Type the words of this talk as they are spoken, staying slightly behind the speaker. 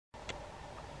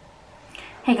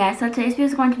Hey guys, so today's video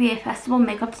is going to be a festival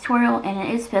makeup tutorial, and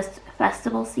it is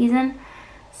festival season.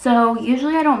 So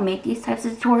usually I don't make these types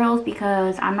of tutorials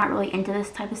because I'm not really into this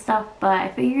type of stuff, but I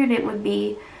figured it would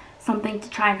be something to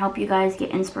try and help you guys get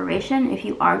inspiration if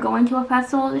you are going to a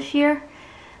festival this year.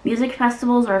 Music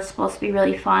festivals are supposed to be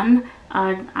really fun.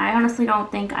 I honestly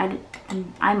don't think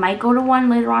I might go to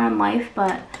one later on in life,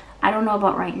 but I don't know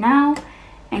about right now.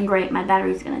 And great, my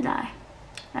battery's gonna die.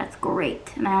 That's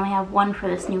great. And I only have one for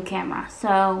this new camera.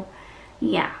 So,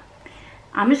 yeah.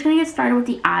 I'm just going to get started with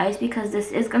the eyes because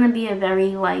this is going to be a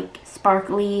very,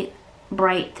 sparkly,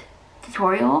 bright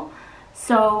tutorial.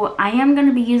 So, I am going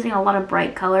to be using a lot of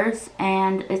bright colors.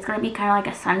 And it's going to be kind of like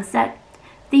a sunset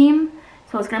theme.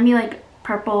 So, it's going to be like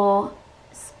purple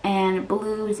and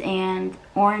blues and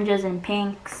oranges and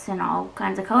pinks and all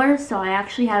kinds of colors. So, I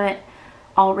actually have it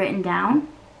all written down.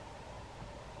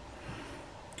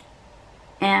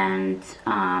 And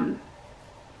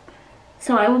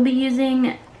so I will be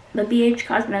using the BH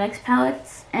Cosmetics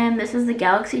palettes, and this is the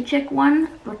Galaxy Chick one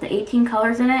with the 18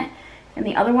 colors in it, and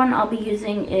the other one I'll be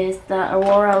using is the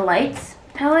Aurora Lights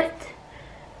palette,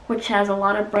 which has a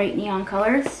lot of bright neon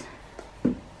colors.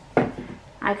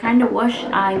 I kind of wish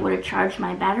I would have charged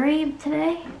my battery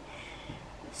today,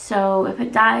 so if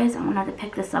it dies I'm gonna have to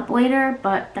pick this up later,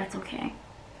 but that's okay.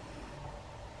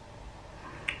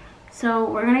 So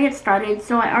we're going to get started.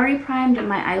 So I already primed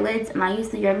my eyelids, and I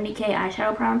used the Urban Decay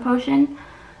eyeshadow primer potion.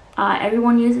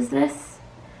 Everyone uses this.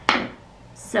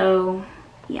 So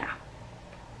yeah.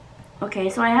 Okay,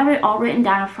 so I have it all written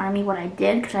down in front of me what I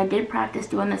did, because I did practice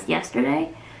doing this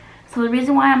yesterday. So the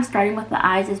reason why I'm starting with the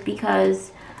eyes is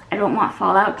because I don't want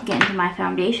fallout to get into my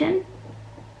foundation.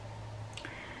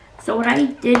 So what I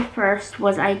did first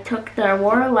was I took the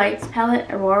Aurora Lights palette,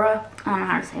 I don't know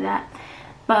how to say that.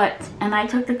 And I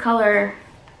took the color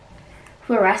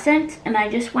Fluorescent, and I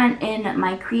just went in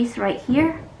my crease right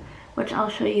here, which I'll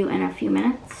show you in a few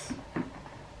minutes.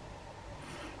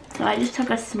 So I just took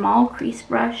a small crease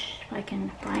brush, if I can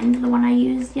find the one I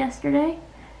used yesterday.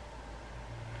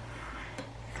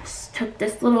 Just took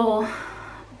this little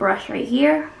brush right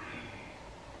here,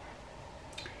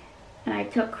 and I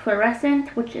took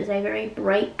Fluorescent, which is a very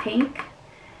bright pink.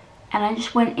 And I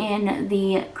just went in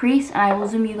the crease, and I will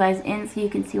zoom you guys in so you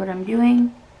can see what I'm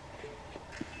doing.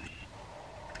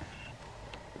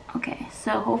 Okay,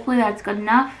 so hopefully that's good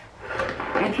enough.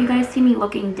 And if you guys see me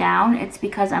looking down, it's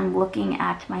because I'm looking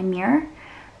at my mirror.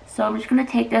 So I'm just going to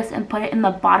take this and put it in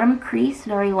the bottom crease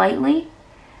very lightly,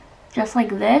 just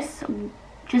like this,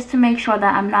 just to make sure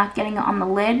that I'm not getting it on the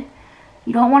lid.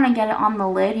 You don't want to get it on the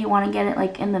lid, you want to get it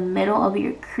like in the middle of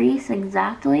your crease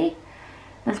exactly.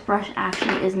 This brush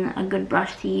actually isn't a good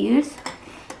brush to use,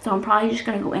 so I'm probably just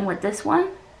going to go in with this one.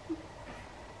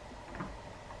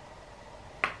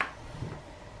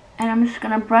 And I'm just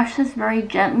going to brush this very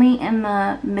gently in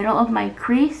the middle of my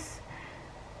crease,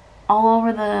 all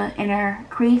over the inner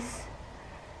crease,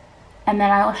 and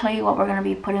then I will show you what we're going to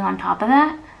be putting on top of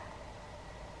that.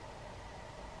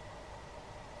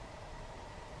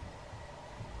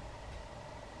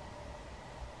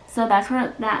 So that's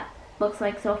what that looks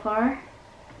like so far.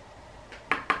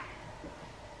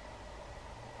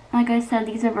 Like I said,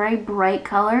 these are very bright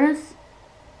colors,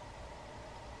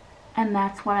 and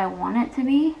that's what I want it to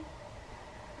be.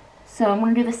 So I'm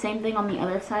going to do the same thing on the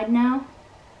other side now.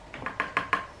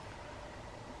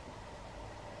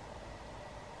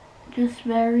 Just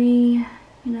very,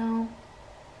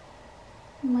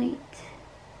 light.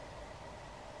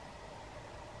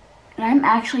 And I'm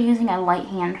actually using a light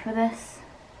hand for this.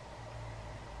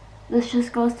 This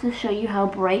just goes to show you how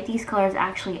bright these colors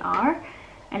actually are.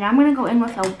 And I'm going to go in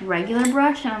with a regular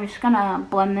brush, and I'm just going to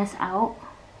blend this out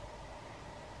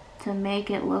to make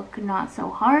it look not so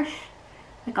harsh,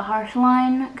 like a harsh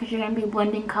line, because you're going to be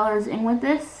blending colors in with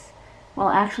this. Well,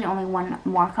 actually only one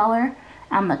more color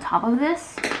on the top of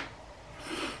this.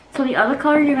 So the other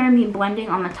color you're going to be blending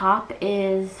on the top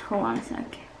is, hold on a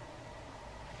sec,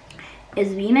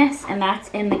 is Venus, and that's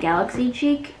in the Galaxy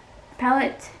Cheek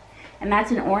palette, and that's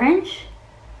an orange,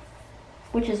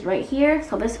 which is right here.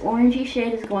 So this orangey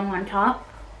shade is going on top.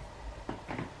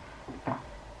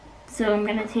 So I'm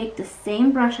going to take the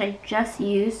same brush I just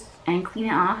used and clean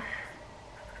it off.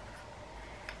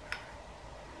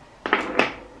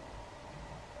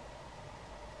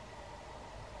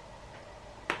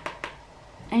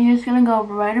 And you're just going to go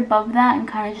right above that and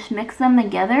kind of just mix them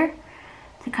together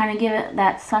to kind of give it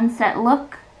that sunset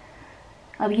look.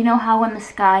 You know how when the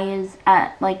sky is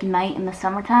at like night in the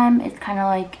summertime, it's kind of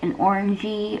like an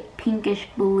orangey, pinkish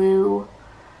blue,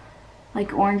 like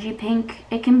orangey pink.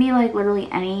 It can be like literally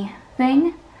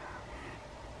anything,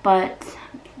 but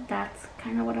that's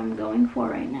kind of what I'm going for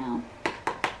right now.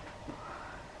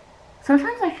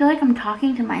 Sometimes I feel like I'm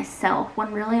talking to myself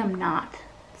when really I'm not.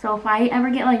 So if I ever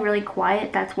get like really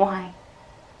quiet, that's why.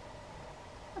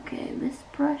 Okay, this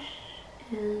brush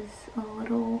is a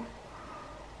little...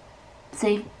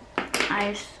 See,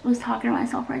 I was talking to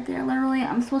myself right there. Literally,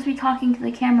 I'm supposed to be talking to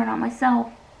the camera, not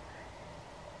myself.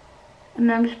 And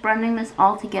then I'm just blending this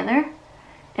all together.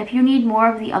 If you need more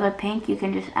of the other pink, you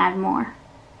can just add more.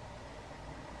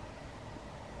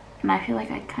 And I feel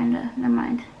like I kind of... Never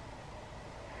mind.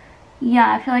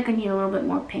 Yeah, I feel like I need a little bit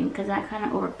more pink because that kind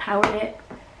of overpowered it.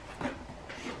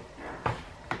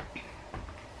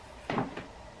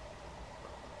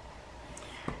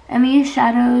 And these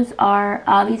shadows are,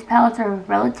 these palettes are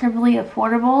relatively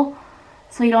affordable,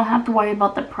 so you don't have to worry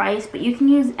about the price, but you can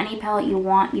use any palette you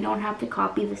want. You don't have to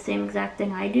copy the same exact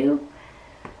thing I do.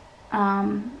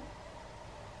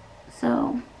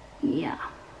 So, yeah.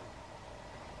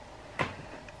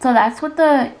 So that's what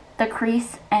the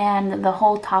crease and the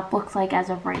whole top looks like as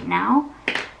of right now.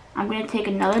 I'm going to take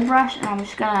another brush and I'm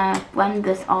just going to blend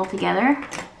this all together.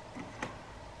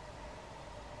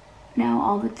 Now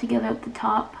all together at the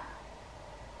top.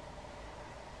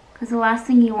 Because the last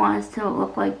thing you want is to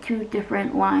look like two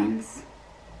different lines.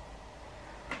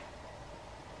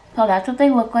 So that's what they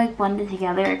look like blended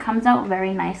together. It comes out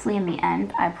very nicely in the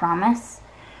end, I promise.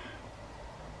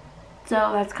 So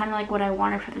that's kind of like what I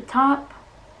wanted for the top.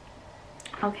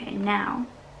 Okay, now.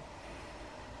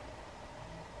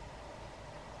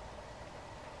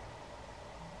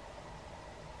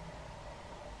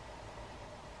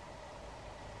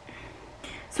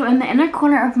 So in the inner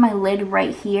corner of my lid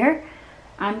right here,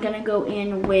 I'm going to go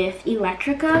in with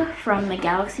Electrica from the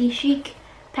Galaxy Chic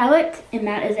palette, and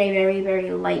that is a very,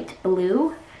 very light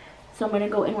blue. So I'm going to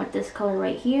go in with this color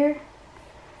right here.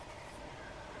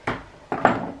 And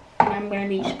I'm going to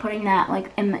be just putting that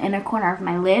like in the inner corner of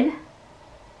my lid.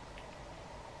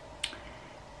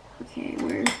 Okay,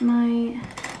 where's my...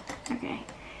 Okay.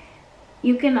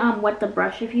 You can wet the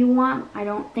brush if you want. I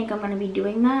don't think I'm going to be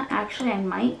doing that. Actually, I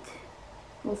might.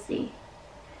 We'll see.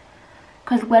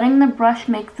 Because wetting the brush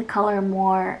makes the color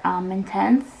more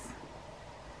intense.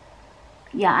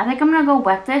 Yeah, I think I'm going to go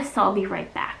wet this, so I'll be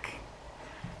right back.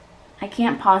 I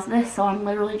can't pause this, so I'm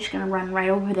literally just going to run right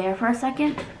over there for a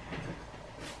second.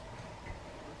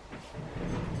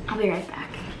 I'll be right back.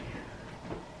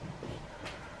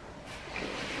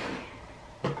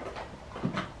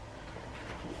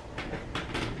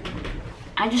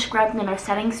 I just grabbed another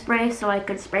setting spray so I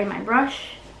could spray my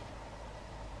brush.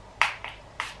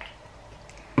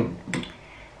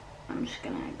 I'm just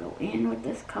gonna go in with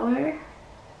this color.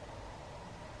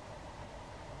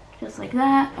 Just like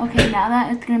that. Okay, now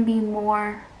that it's gonna be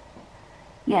more...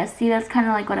 Yeah, see, that's kind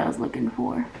of like what I was looking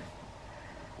for.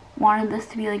 Wanted this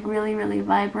to be like really, really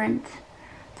vibrant.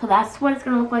 So that's what it's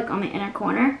gonna look like on the inner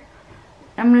corner.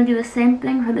 I'm gonna do the same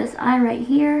thing for this eye right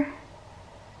here.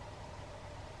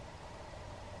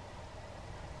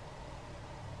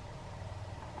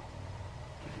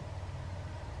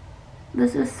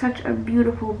 This is such a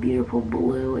beautiful, beautiful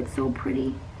blue. It's so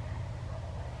pretty.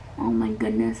 Oh my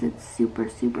goodness, it's super,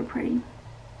 super pretty.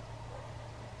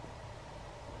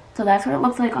 So that's what it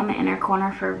looks like on the inner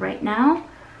corner for right now.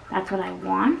 That's what I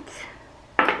want.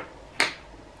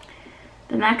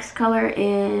 The next color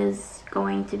is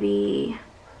going to be...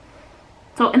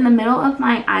 So in the middle of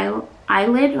my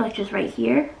eyelid, like just right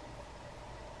here,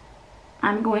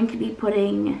 I'm going to be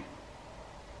putting...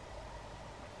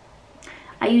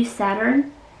 I use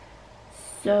Saturn,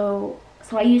 so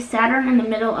I use Saturn in the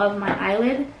middle of my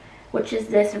eyelid, which is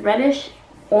this reddish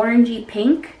orangey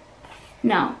pink.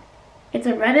 No, it's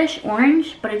a reddish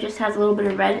orange, but it just has a little bit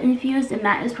of red infused, and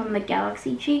that is from the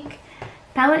Galaxy Chic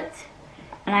palette.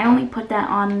 And I only put that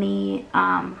on the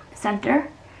center.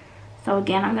 So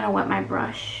again, I'm gonna wet my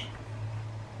brush.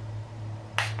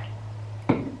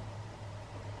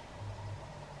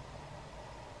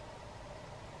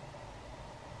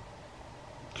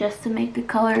 Just to make the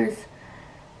colors,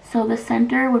 so the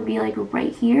center would be like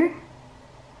right here,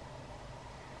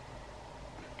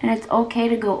 and it's okay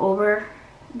to go over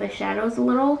the shadows a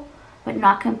little, but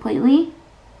not completely,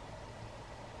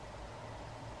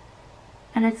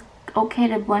 and it's okay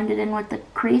to blend it in with the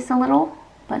crease a little,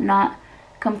 but not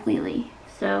completely.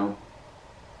 So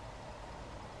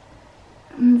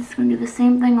I'm just going to do the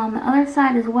same thing on the other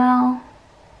side as well.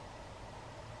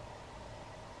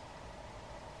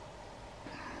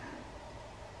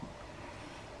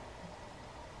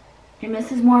 And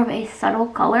this is more of a subtle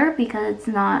color because it's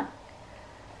not,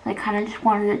 I kind of just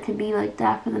wanted it to be like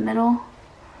that for the middle.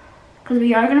 Because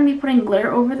we are going to be putting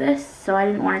glitter over this, so I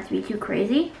didn't want it to be too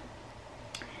crazy.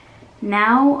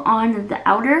 Now on the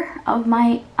outer of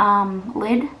my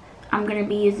lid, I'm going to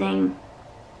be using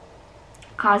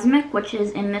Cosmic, which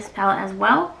is in this palette as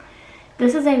well.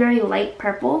 This is a very light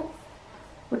purple,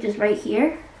 which is right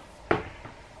here.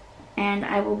 And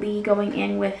I will be going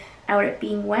in without it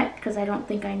being wet because I don't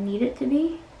think I need it to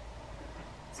be.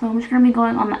 So I'm just going to be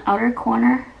going on the outer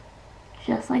corner,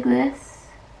 just like this.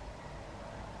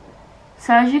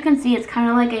 So as you can see, it's kind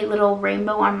of like a little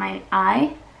rainbow on my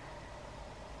eye.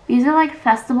 These are like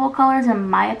festival colors in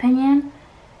my opinion.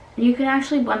 You could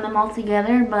actually blend them all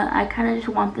together, but I kind of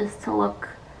just want this to look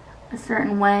a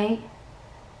certain way.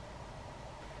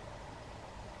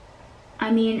 I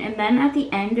mean, and then at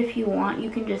the end, if you want, you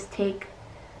can just take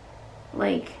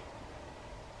like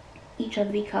each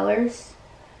of the colors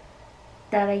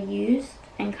that I used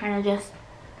and kind of just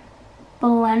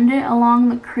blend it along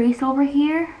the crease over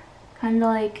here, kind of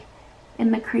like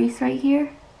in the crease right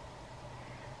here.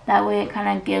 That way it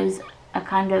kind of gives a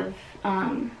kind of,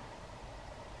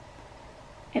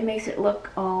 it makes it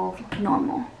look all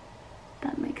normal, if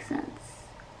that makes sense.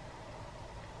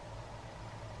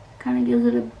 Kind of gives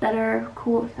it a better,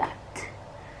 cool effect.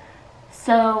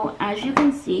 So as you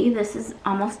can see, this is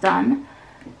almost done.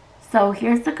 So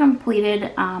here's the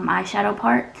completed eyeshadow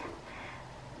part.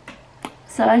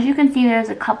 So as you can see, there's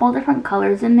a couple different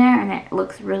colors in there and it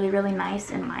looks really, really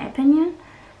nice in my opinion.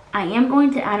 I am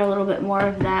going to add a little bit more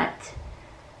of that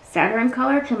Saturn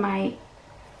color to my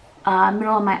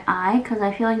middle of my eye because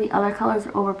I feel like the other colors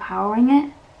are overpowering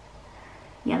it.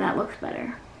 Yeah, that looks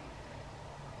better.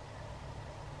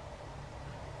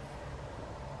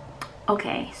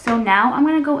 Okay, so now I'm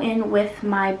going to go in with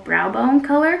my brow bone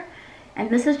color, and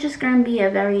this is just going to be a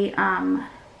very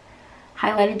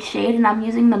highlighted shade, and I'm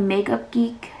using the Makeup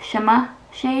Geek Shimmer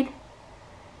shade.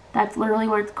 That's literally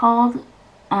what it's called,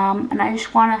 and I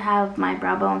just want to have my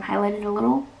brow bone highlighted a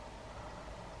little.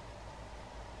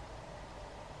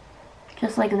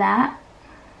 Just like that.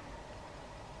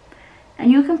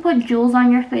 And you can put jewels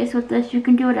on your face with this, you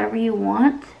can do whatever you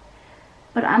want.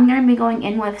 But I'm going to be going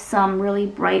in with some really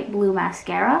bright blue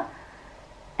mascara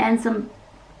and some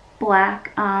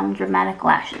black dramatic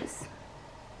lashes.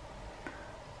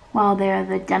 Well, they're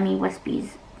the Demi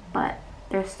Wispies, but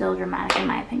they're still dramatic in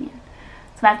my opinion.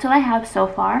 So that's what I have so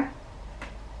far.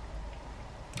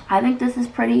 I think this is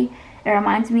pretty. It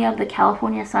reminds me of the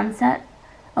California sunset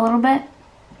a little bit.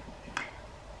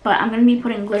 But I'm going to be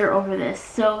putting glitter over this.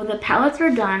 So the palettes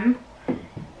are done.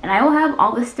 And I will have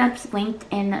all the steps linked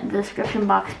in the description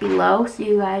box below. So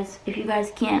you guys, if you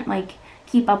guys can't like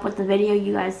keep up with the video,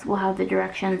 you guys will have the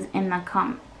directions in the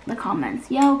comments.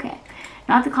 Yeah, okay.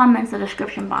 Not the comments, the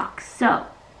description box. So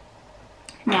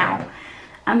now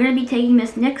I'm going to be taking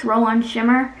this NYX Roll-On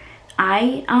Shimmer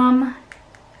Eye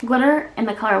glitter in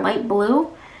the color light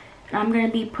blue. And I'm going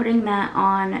to be putting that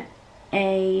on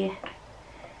a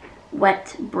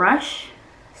wet brush.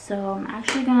 So I'm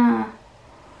actually going to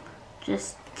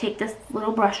just take this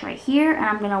little brush right here and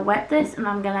I'm going to wet this and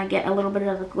I'm going to get a little bit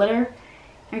of the glitter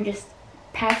and just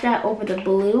pat that over the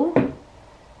blue,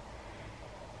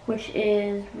 which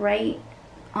is right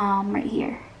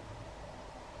here,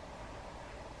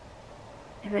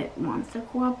 if it wants to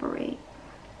cooperate.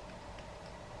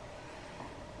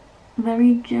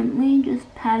 Very gently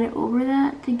just pat it over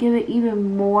that to give it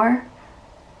even more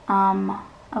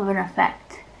of an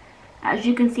effect. As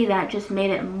you can see, that just made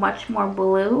it much more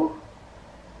blue.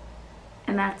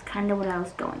 And that's kind of what I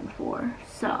was going for.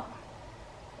 So,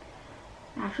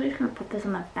 I'm actually just going to put this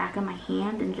on the back of my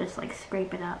hand and just like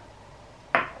scrape it up.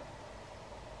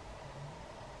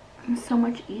 It's so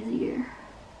much easier.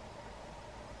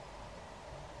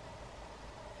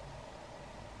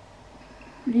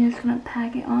 I'm just going to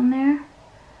pack it on there.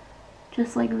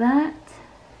 Just like that.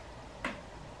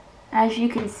 As you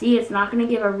can see, it's not going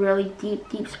to give a really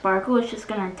deep sparkle. It's just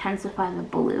going to intensify the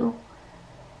blue.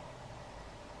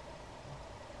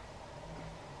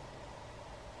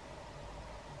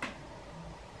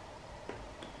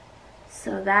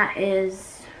 So that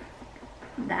is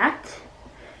that.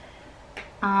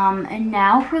 And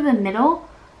now for the middle,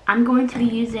 I'm going to be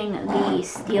using the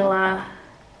Stila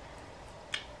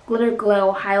Glitter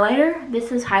Glow highlighter.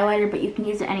 This is highlighter, but you can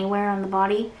use it anywhere on the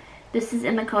body. This is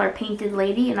in the color Painted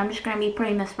Lady, and I'm just going to be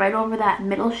putting this right over that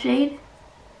middle shade,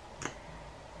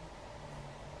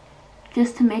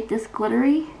 just to make this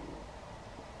glittery.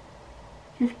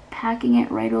 Just packing it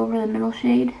right over the middle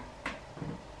shade.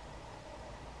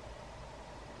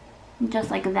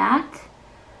 Just like that.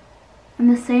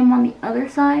 And the same on the other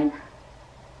side.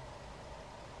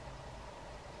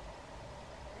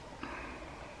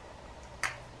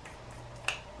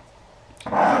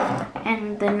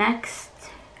 And the next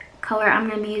color I'm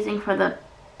going to be using for the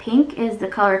pink is the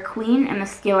color Queen and the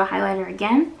Stila highlighter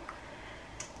again.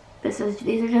 These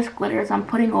are just glitters I'm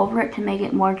putting over it to make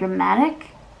it more dramatic.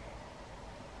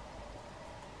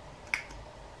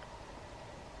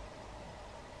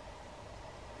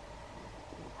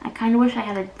 I kind of wish I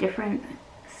had a different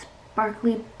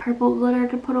sparkly purple glitter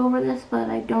to put over this, but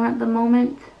I don't at the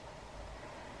moment.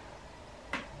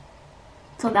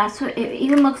 So that's what, it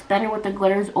even looks better with the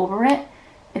glitters over it.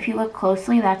 If you look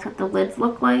closely, that's what the lids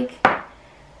look like.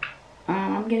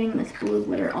 I'm getting this blue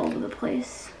glitter all over the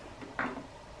place.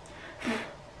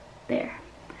 There.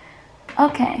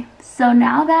 Okay, so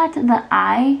now that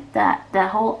the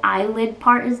whole eyelid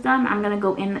part is done, I'm gonna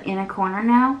go in the inner corner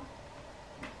now.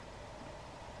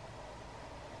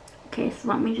 Okay, so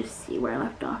let me just see where I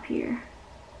left off here.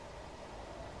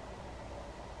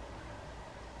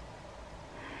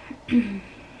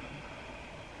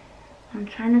 I'm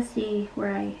trying to see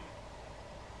where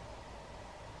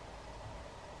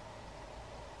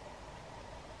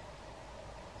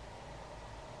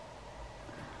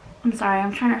I'm sorry,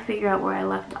 I'm trying to figure out where I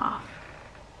left off.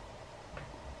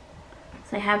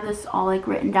 So I have this all like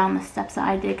written down, the steps that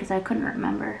I did, because I couldn't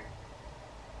remember.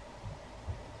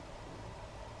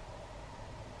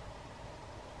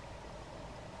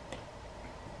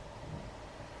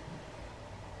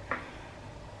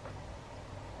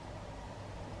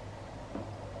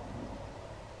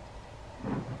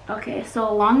 Okay, so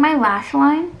along my lash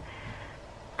line,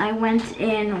 I went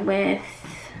in with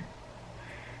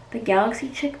the Galaxy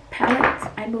Chick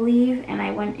palette, I believe, and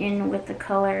I went in with the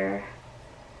color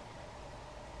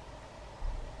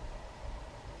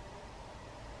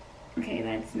okay,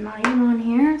 that's not even on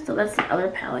here, so that's the other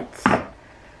palette.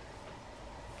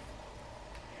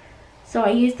 So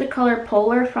I used the color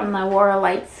Polar from the Aurora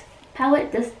Lights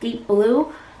palette, this deep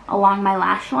blue, along my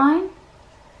lash line.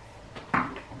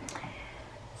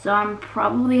 So I'm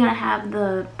probably going to have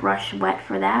the brush wet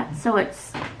for that, so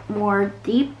it's more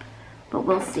deep, but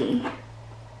we'll see.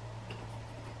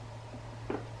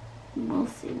 We'll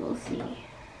see.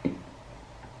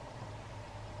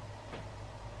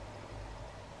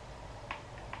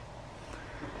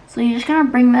 So you're just going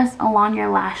to bring this along your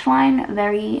lash line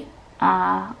very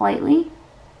lightly.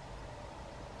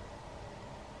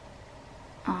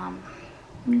 Let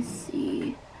me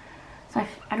see. So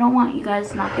I don't want you guys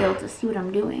to not be able to see what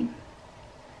I'm doing.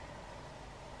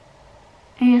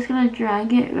 And you're just going to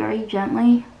drag it very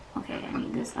gently. Okay, I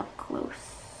need this up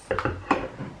close.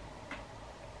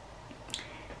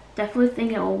 Definitely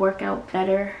think it will work out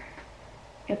better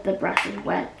if the brush is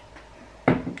wet.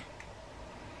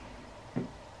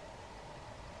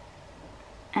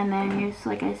 And then you're just,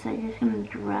 like I said, you're just going to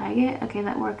drag it. Okay,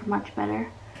 that worked much better.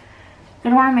 You're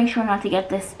going to want to make sure not to get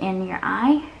this in your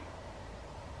eye.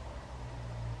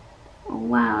 Oh,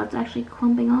 wow, it's actually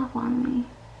clumping off on me.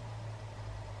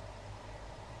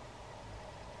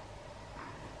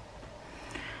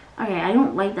 Okay, I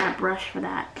don't like that brush for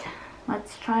that.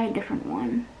 Let's try a different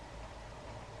one.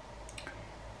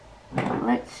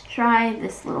 Let's try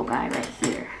this little guy right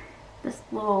here. This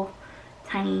little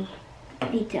tiny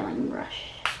detailing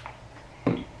brush.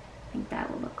 I think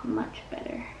that will look much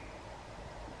better.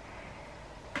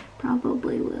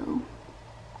 Probably will.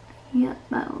 Yep,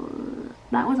 that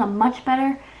was a much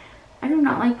better. I do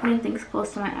not like putting things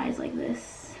close to my eyes like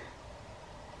this.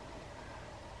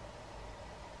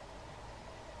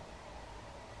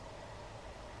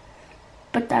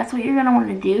 But that's what you're going to want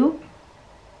to do.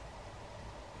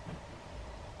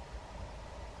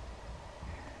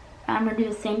 I'm going to do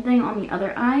the same thing on the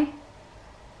other eye.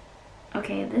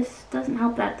 Okay, this doesn't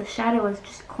help that the shadow is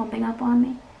just clumping up on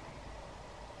me.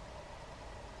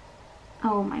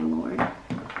 Oh my lord.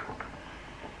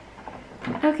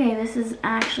 Okay, this is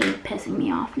actually pissing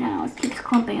me off now. It keeps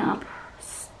clumping up.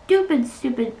 Stupid,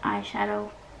 stupid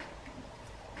eyeshadow.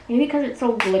 Maybe because it's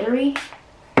so glittery.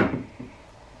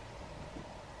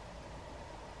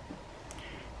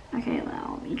 Okay,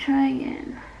 well, let me try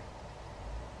again.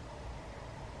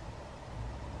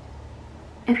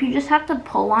 If you just have to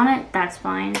pull on it, that's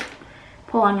fine.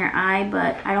 Pull on your eye,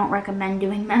 but I don't recommend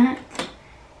doing that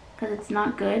because it's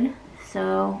not good.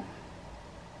 So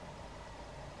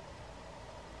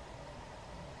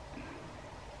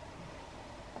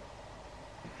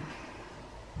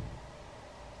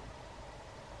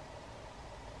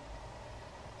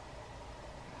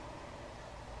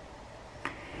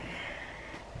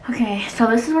okay, so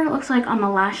this is what it looks like on the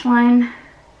lash line.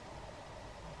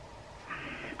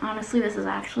 Honestly, this is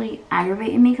actually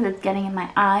aggravating me because it's getting in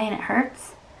my eye and it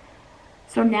hurts.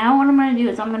 So now what I'm going to do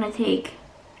is I'm going to take,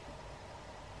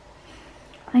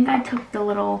 I think I took the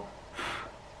little,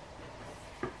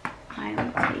 I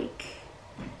will take,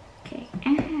 okay,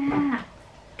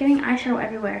 getting eyeshadow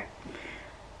everywhere.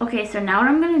 Okay, so now what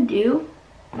I'm going to do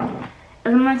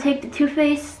is I'm going to take the Too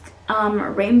Faced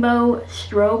Rainbow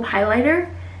Strobe Highlighter,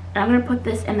 and I'm going to put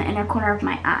this in the inner corner of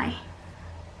my eye.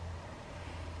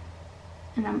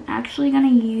 And I'm actually going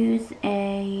to use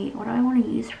a, what do I want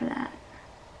to use for that?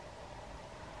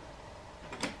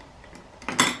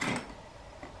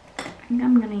 I think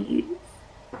I'm going to use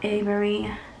a very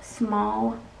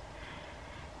small,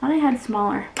 I thought I had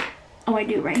smaller. Oh, I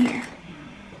do right here.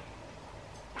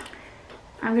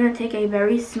 I'm going to take a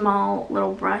very small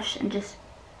little brush and just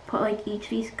put like each of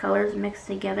these colors mixed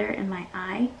together in my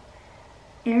eye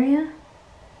area.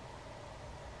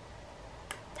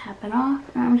 Tap it off,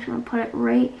 and I'm just going to put it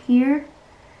right here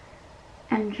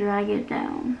and drag it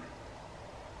down.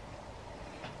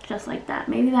 Just like that.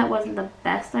 Maybe that wasn't the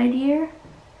best idea,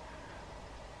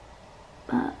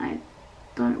 but I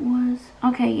thought it was.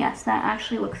 Okay, yes, that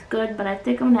actually looks good, but I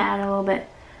think I'm going to add a little bit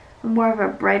more of a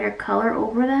brighter color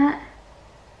over that,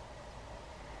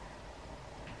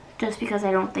 just because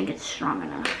I don't think it's strong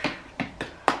enough.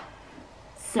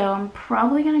 So I'm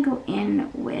probably going to go in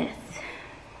with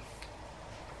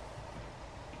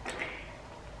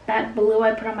that blue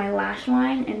I put on my lash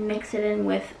line and mix it in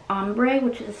with ombre,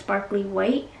 which is a sparkly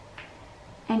white,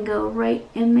 and go right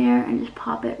in there and just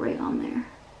pop it right on there.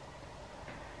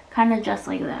 Kind of just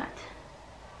like that.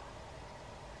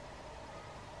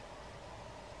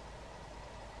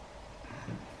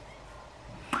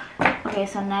 Okay,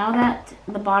 so now that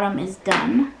the bottom is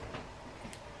done,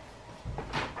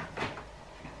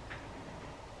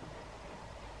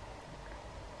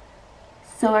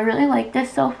 so I really like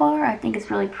this so far. I think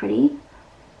it's really pretty.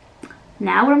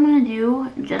 Now what I'm going to do,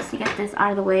 just to get this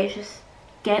out of the way, is just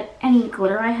get any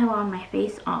glitter I have on my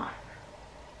face off.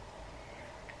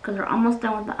 Because we're almost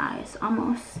done with the eyes.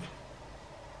 Almost.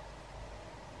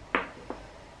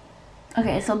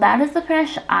 Okay, so that is the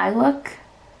finished eye look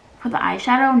for the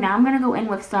eyeshadow. Now I'm going to go in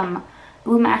with some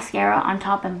blue mascara on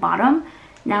top and bottom.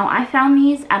 Now I found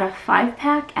these at a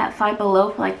 5-pack at Five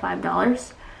Below for like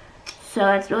 $5.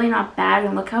 So it's really not bad,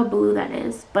 and look how blue that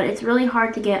is. But it's really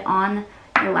hard to get on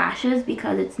your lashes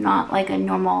because it's not like a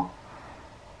normal,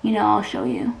 you know, I'll show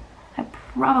you. I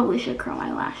probably should curl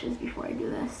my lashes before I do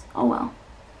this. Oh well.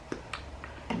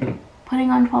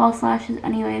 Putting on false lashes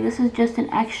anyway. This is just an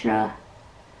extra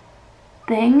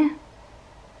thing.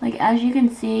 Like, as you can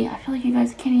see, I feel like you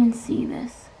guys can't even see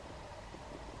this.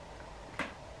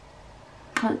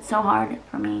 But it's so hard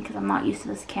for me because I'm not used to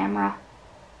this camera.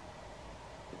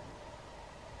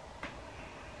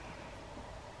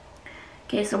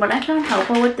 Okay, so what I found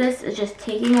helpful with this is just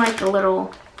taking like a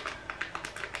little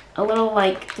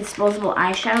like disposable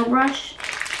eyeshadow brush,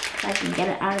 if I can get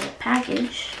it out of the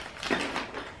package.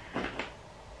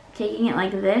 Taking it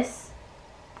like this,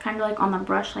 kind of like on the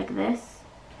brush like this,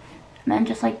 and then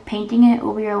just like painting it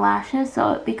over your lashes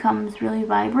so it becomes really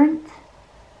vibrant.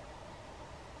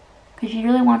 Because you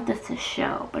really want this to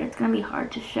show, but it's going to be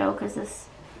hard to show because this,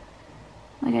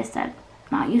 like I said,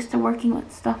 not used to working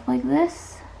with stuff like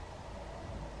this.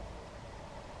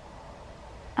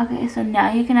 Okay, so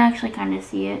now you can actually kind of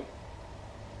see it.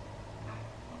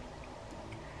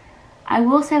 I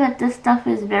will say that this stuff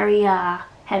is very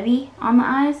heavy on the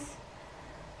eyes,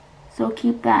 so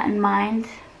keep that in mind.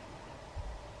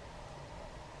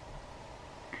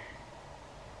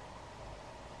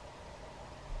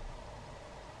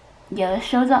 Yeah, this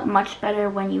shows up much better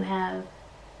when you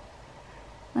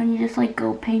just like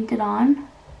go paint it on.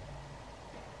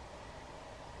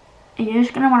 And you're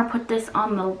just going to want to put this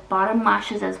on the bottom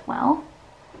lashes as well.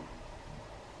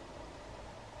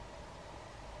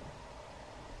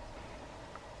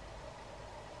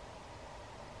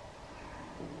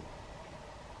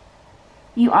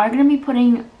 You are going to be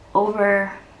putting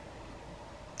over...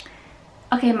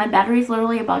 Okay, my battery's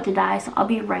literally about to die, so I'll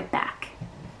be right back.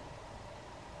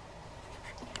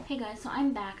 Hey guys, so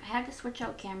I'm back. I had to switch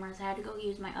out cameras. I had to go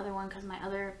use my other one because my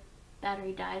other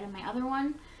battery died in my other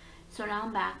one. So now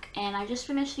I'm back, and I just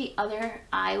finished the other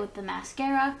eye with the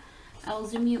mascara. I'll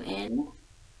zoom you in.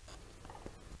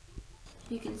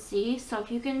 You can see. So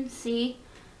if you can see,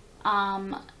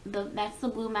 that's the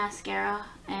blue mascara.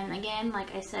 And again,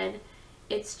 like I said,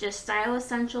 it's just Style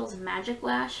Essentials Magic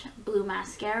Lash Blue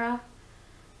Mascara.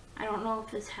 I don't know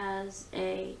if this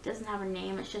doesn't have a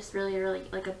name. It's just really, really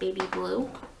like a baby blue.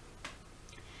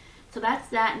 So that's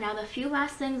that. Now the few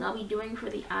last things I'll be doing for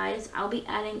the eyes, I'll be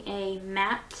adding a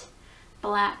matte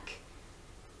black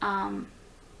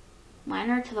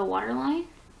liner to the waterline.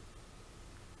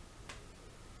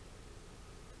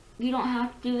 You don't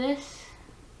have to do this,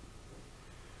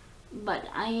 but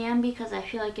I am because I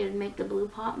feel like it would make the blue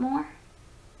pop more.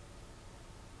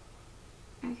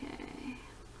 Okay.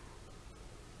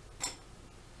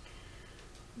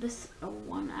 This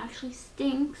one actually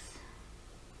stinks.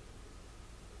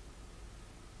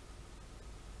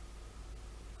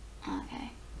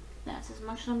 Okay, that's as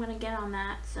much as I'm gonna get on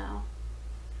that. So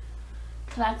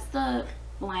that's the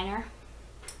liner.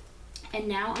 And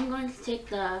now I'm going to take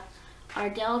the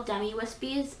Ardell Demi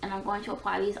Wispies and I'm going to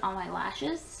apply these on my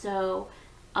lashes. So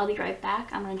I'll be right back.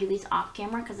 I'm going to do these off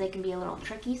camera because they can be a little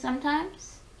tricky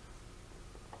sometimes.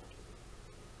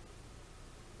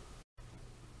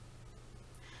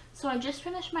 So I just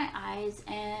finished my eyes,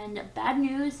 and bad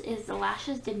news is the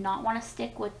lashes did not want to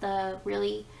stick with the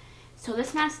so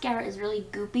this mascara is really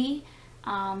goopy.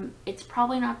 It's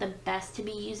probably not the best to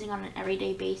be using on an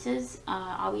everyday basis.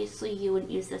 Obviously you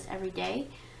wouldn't use this every day,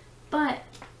 but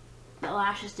the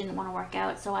lashes didn't want to work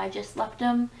out, so I just left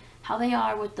them how they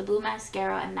are with the blue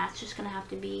mascara, and that's just going to have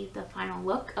to be the final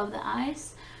look of the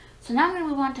eyes. So now I'm going to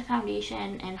move on to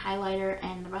foundation and highlighter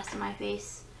and the rest of my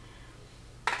face.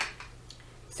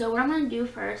 So what I'm going to do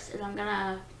first is I'm going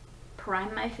to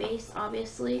prime my face,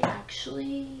 obviously.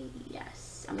 Actually,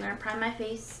 yes. I'm going to prime my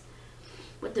face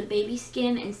with the Baby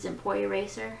Skin Instant Pore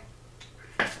Eraser.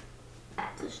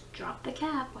 Just drop the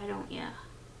cap, why don't ya?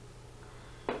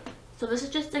 So this is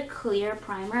just a clear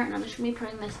primer, and I'm just going to be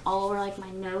putting this all over like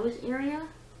my nose area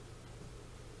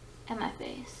and my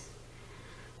face.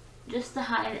 Just to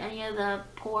hide any of the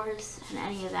pores and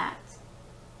any of that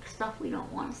stuff we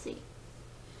don't want to see.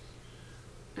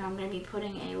 And I'm going to be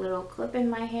putting a little clip in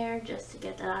my hair just to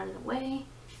get that out of the way.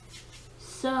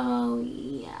 So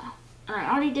yeah. And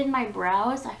I already did my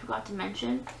brows, I forgot to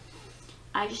mention.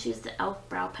 I just used the e.l.f.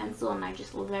 brow pencil and I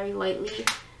just very lightly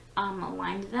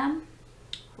aligned them.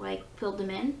 Like filled them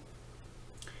in.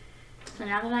 So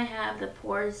now that I have the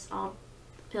pores all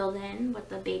filled in with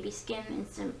the Baby Skin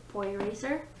Instant Pore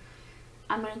Eraser,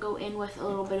 I'm going to go in with a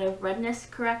little bit of redness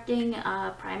correcting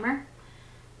primer.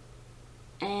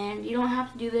 And you don't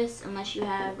have to do this unless you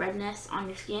have redness on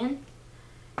your skin.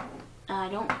 I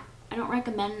don't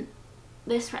recommend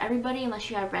this for everybody unless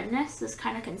you have redness. This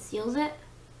kind of conceals it.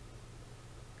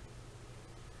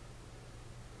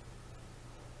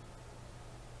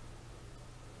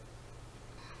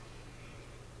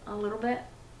 A little bit.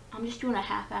 I'm just doing a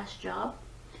half-assed job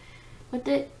with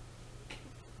it.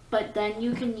 But then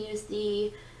you can use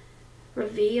the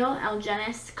Reveal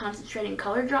Algenist Concentrating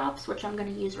Color Drops, which I'm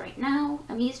going to use right now.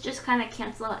 And these just kind of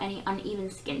cancel out any uneven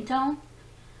skin tone.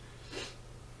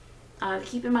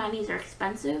 Keep in mind these are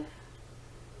expensive.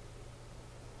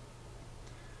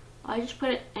 I just put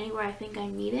it anywhere I think I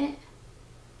need it.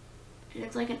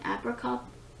 It's like an apricot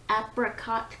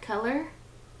color.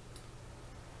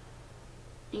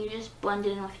 And you just blend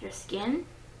it in with your skin.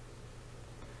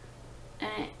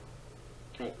 And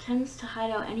it tends to hide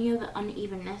out any of the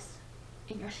unevenness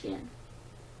in your skin.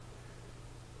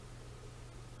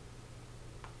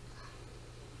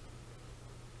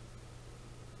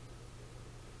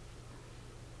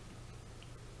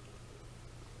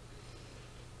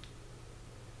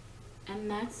 And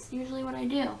that's usually what I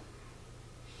do.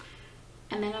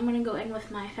 And then I'm going to go in with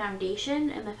my foundation,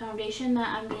 and the foundation that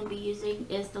I'm going to be using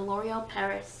is the L'Oreal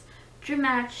Paris True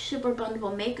Match Super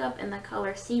Blendable Makeup in the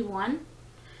color C1.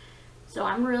 So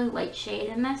I'm a really light shade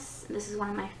in this. This is one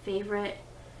of my favorite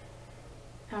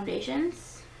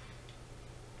foundations.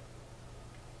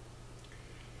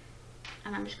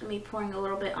 And I'm just going to be pouring a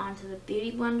little bit onto the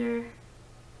Beauty Blender.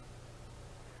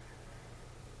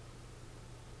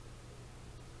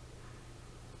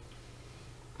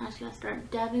 I'm just going to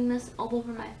start dabbing this all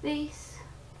over my face.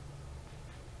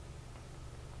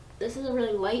 This is a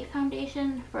really light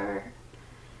foundation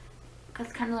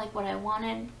because kind of like what I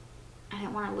wanted. I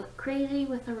didn't want to look crazy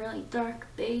with a really dark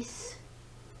base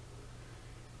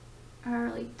or a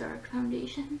really dark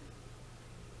foundation.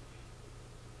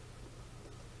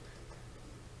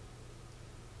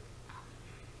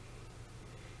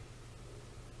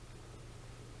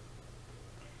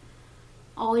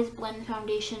 Always blend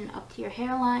foundation up to your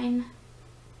hairline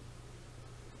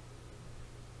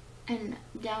and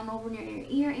down over near your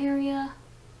ear area,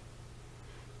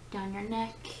 down your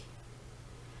neck.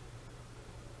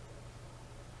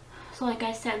 So like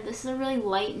I said, this is a really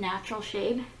light, natural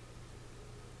shade.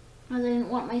 Because I didn't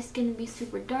want my skin to be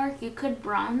super dark. You could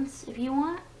bronze if you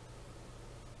want.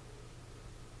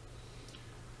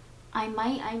 I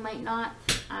might not.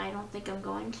 I don't think I'm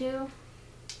going to.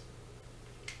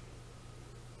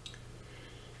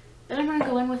 Then I'm going to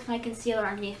go in with my concealer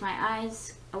underneath my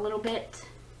eyes a little bit.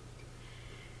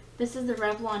 This is the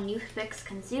Revlon Youth Fix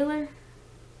Concealer.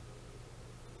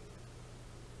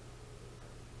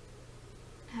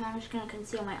 And I'm just going to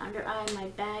conceal my under eye, my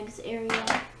bags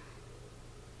area.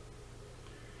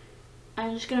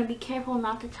 I'm just going to be careful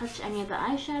not to touch any of the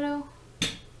eyeshadow.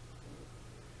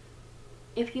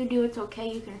 If you do, it's okay,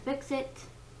 you can fix it.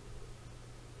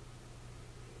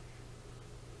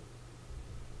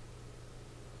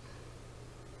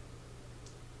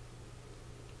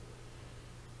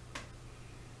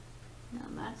 Now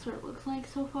that's what it looks like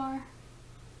so far.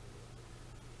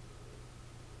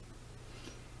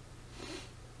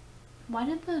 Why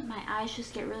did my eyes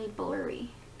just get really blurry?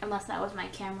 Unless that was my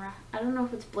camera. I don't know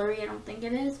if it's blurry, I don't think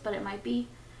it is, but it might be.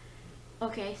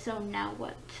 Okay, so now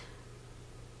what?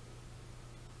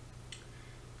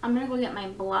 I'm gonna go get my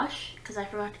blush because I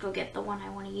forgot to go get the one I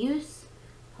want to use.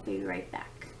 I'll be right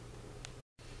back.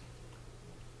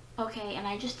 Okay, and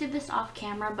I just did this off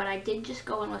camera, but I did just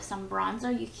go in with some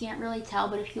bronzer. You can't really tell,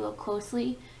 but if you look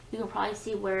closely, you can probably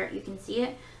see where you can see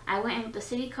it. I went in with the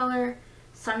City Color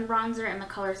Sun Bronzer in the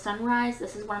color Sunrise.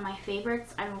 This is one of my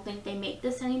favorites. I don't think they make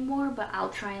this anymore, but I'll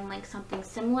try and link something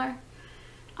similar.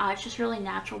 It's just really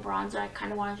natural bronzer. I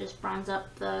kind of want to just bronze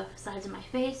up the sides of my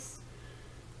face.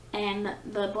 And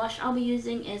the blush I'll be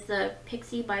using is the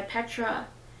Pixi by Petra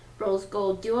Rose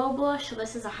Gold Duo Blush. So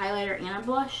this is a highlighter and a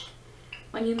blush.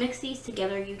 When you mix these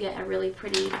together, you get a really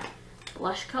pretty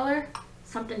blush color,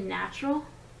 something natural.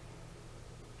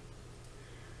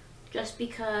 Just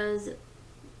because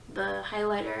the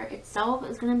highlighter itself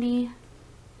is going to be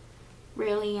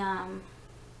really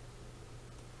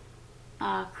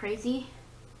crazy.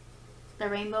 The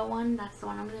rainbow one, that's the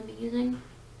one I'm going to be using.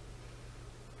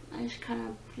 I just kind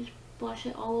of just blush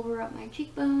it all over up my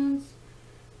cheekbones.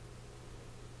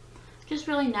 Just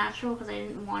really natural because I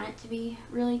didn't want it to be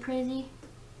really crazy.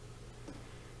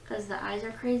 Because the eyes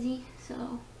are crazy,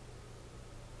 so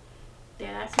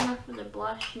yeah, that's enough for the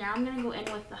blush. Now I'm going to go in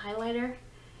with the highlighter.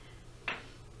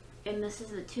 And this is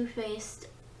the Too Faced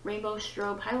Rainbow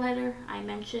Strobe Highlighter I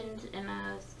mentioned in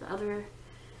the other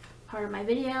part of my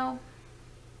video.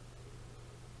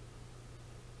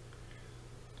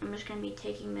 I'm just going to be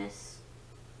taking this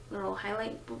little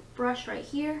highlight brush right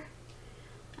here.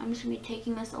 I'm just going to be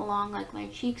taking this along like my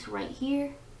cheeks right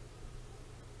here.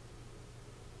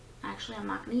 Actually, I'm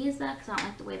not going to use that because I don't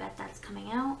like the way that that's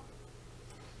coming out.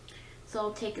 So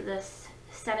I'll take this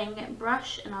setting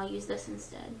brush and I'll use this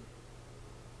instead.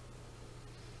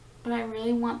 But I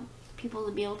really want people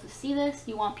to be able to see this.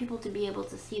 You want people to be able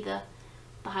to see the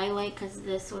highlight because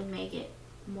this would make it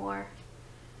more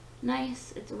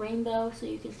nice. It's a rainbow, so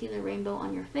you can see the rainbow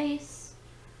on your face.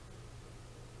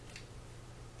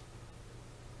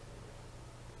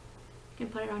 You can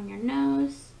put it on your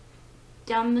nose,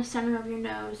 down the center of your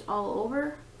nose, all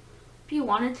over. If you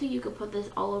wanted to, you could put this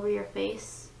all over your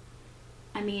face.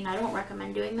 I mean, I don't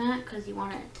recommend doing that because you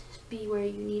want it to be where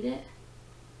you need it.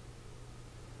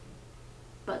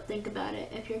 But think about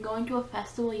it. If you're going to a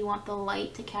festival, you want the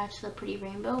light to catch the pretty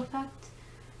rainbow effect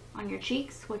on your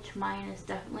cheeks, which mine is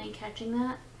definitely catching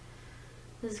that.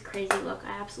 This is a crazy look.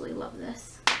 I absolutely love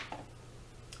this.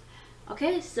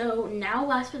 Okay, so now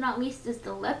last but not least is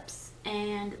the lips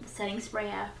and the setting spray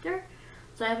after.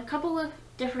 So I have a couple of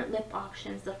different lip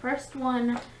options. The first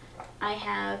one I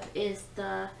have is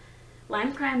the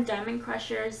Lime Crime Diamond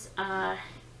Crushers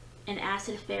in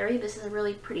Acid Fairy. This is a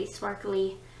really pretty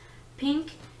sparkly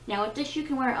pink. Now with this you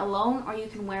can wear it alone or you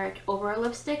can wear it over a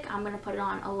lipstick. I'm going to put it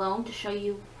on alone to show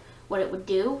you what it would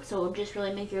do. So it would just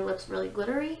really make your lips really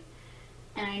glittery.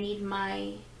 And I need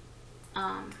my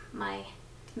my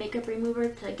makeup remover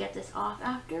to get this off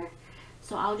after.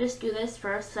 So I'll just do this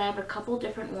first. So I have a couple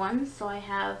different ones. So I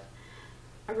have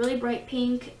a really bright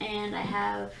pink and I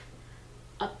have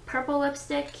a purple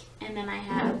lipstick and then I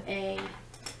have a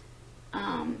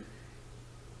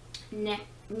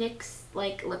NYX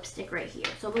like lipstick right here.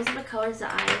 So those are the colors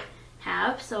that I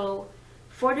have. So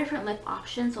 4 different lip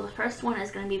options. So the first one is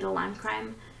going to be the Lime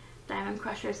Crime Diamond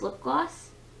Crushers lip gloss.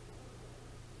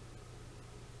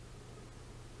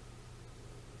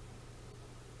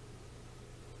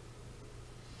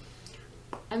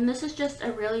 And this is just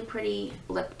a really pretty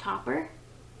lip topper.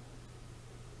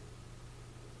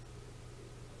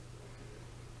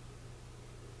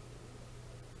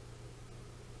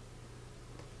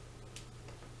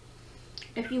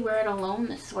 If you wear it alone,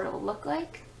 this is what it will look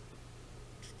like.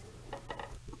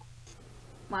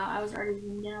 Wow, I was already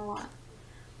zoomed in a lot.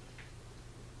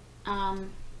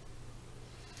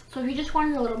 So if you just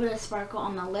wanted a little bit of sparkle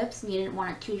on the lips and you didn't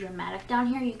want it too dramatic down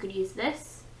here, you could use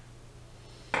this.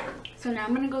 So now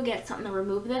I'm going to go get something to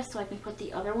remove this so I can put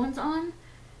the other ones on.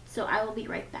 So I will be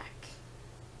right back.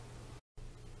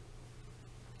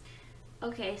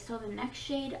 Okay, so the next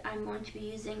shade I'm going to be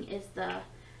using is the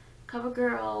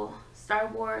CoverGirl Star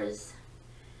Wars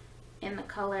in the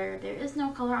color, there is no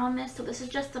color on this, so this is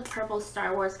just the purple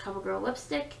Star Wars CoverGirl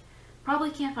lipstick. Probably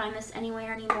can't find this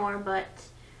anywhere anymore, but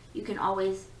you can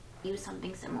always use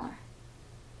something similar.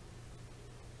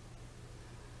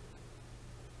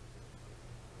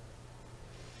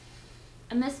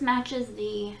 And this matches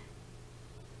the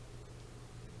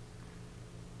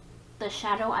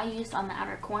shadow I used on the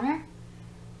outer corner.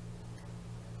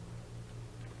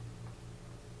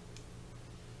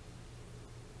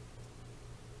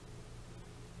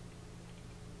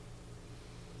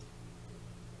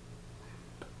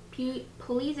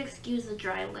 Please excuse the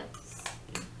dry lips.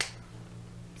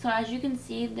 So as you can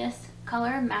see, this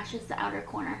color matches the outer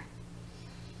corner.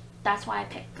 That's why I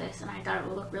picked this, and I thought it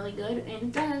would look really good, and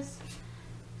it does.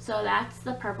 So that's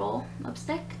the purple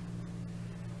lipstick.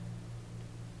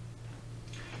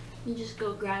 You just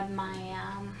go grab my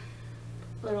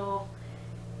little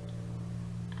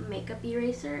makeup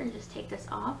eraser and just take this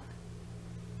off,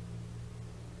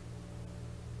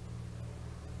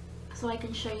 so I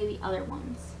can show you the other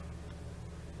ones.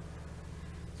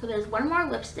 So there's one more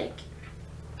lipstick,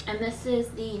 and this is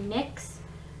the NYX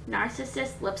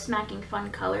Narcissist Lip Smacking Fun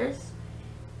Colors.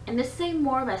 And this is a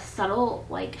more of a subtle,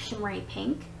 like, shimmery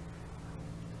pink.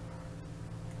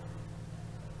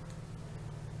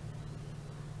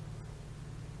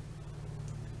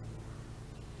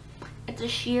 It's a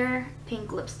sheer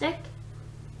pink lipstick.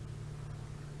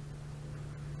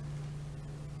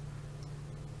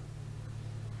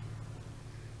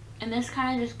 And this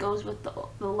kind of just goes with the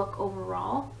look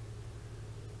overall.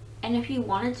 And if you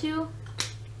wanted to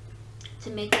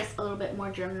make this a little bit more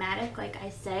dramatic, like I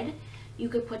said, you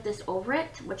could put this over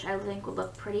it, which I think would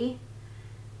look pretty.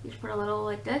 You just put a little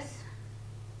like this.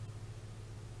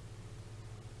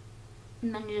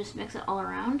 And then you just mix it all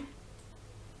around.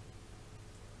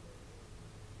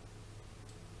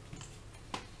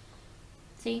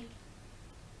 See?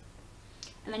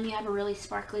 And then you have a really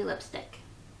sparkly lipstick.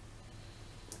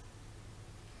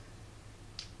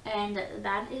 And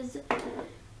that is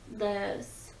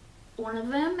one of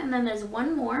them. And then there's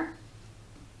one more.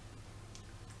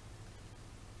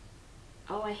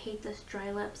 Oh, I hate this dry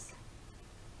lips.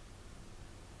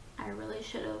 I really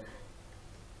should have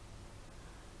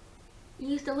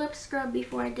used a lip scrub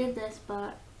before I did this,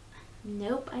 but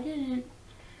nope, I didn't.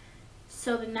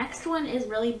 So the next one is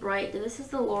really bright. This is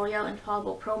the L'Oreal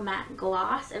Infallible Pro Matte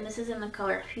Gloss, and this is in the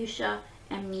color Fuchsia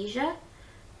Amnesia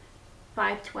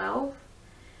 512.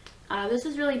 This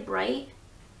is really bright.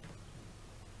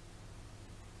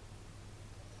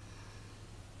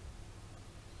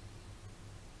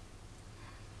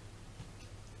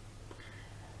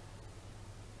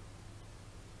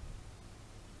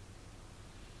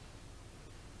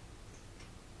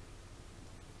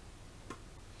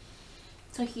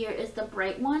 So here is the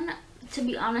bright one. To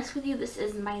be honest with you, this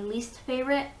is my least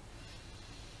favorite.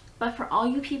 But for all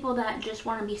you people that just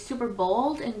want to be super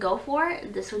bold and go for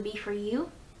it, this would be for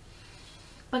you.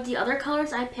 But the other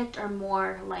colors I picked are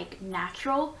more like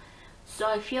natural. So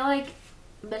I feel like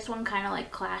this one kind of like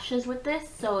clashes with this.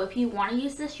 So if you want to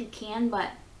use this, you can.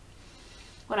 But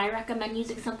would I recommend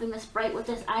using something this bright with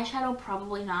this eyeshadow?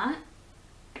 Probably not.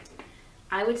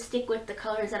 I would stick with the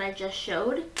colors that I just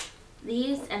showed.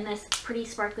 These and this pretty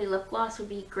sparkly lip gloss would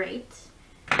be great.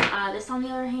 This on the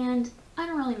other hand, I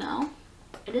don't really know.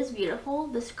 It is beautiful.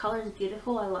 This color is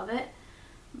beautiful. I love it.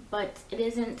 But it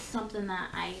isn't something that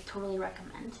I totally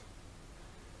recommend.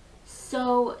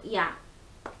 So yeah.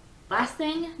 Last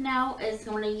thing now is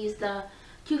I'm going to use the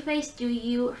Too Faced Do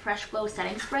You Fresh Glow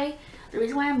Setting Spray. The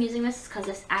reason why I'm using this is because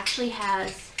this actually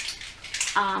has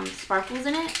sparkles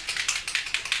in it.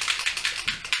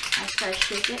 I just gotta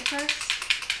shake it first.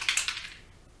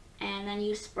 And then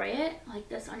you spray it like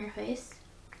this on your face.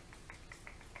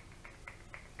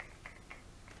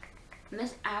 And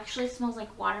this actually smells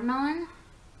like watermelon.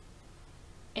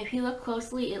 If you look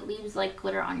closely, it leaves like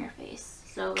glitter on your face.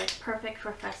 So it's perfect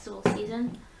for festival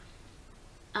season.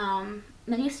 Then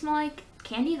you smell like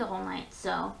candy the whole night.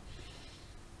 So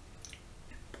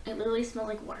it literally smells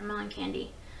like watermelon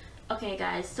candy. Okay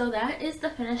guys, so that is the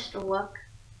finished look.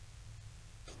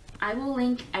 I will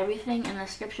link everything in the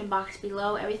description box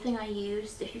below, everything I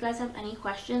used. If you guys have any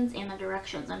questions and the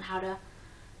directions on how to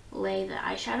lay the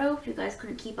eyeshadow, if you guys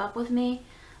couldn't keep up with me,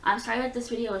 I'm sorry that this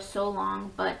video is so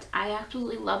long, but I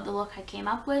absolutely love the look I came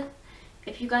up with.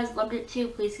 If you guys loved it too,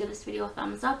 please give this video a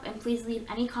thumbs up, and please leave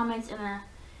any comments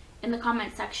in the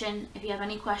comment section. If you have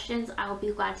any questions, I will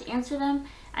be glad to answer them.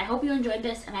 I hope you enjoyed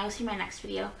this, and I will see you in my next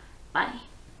video. Bye.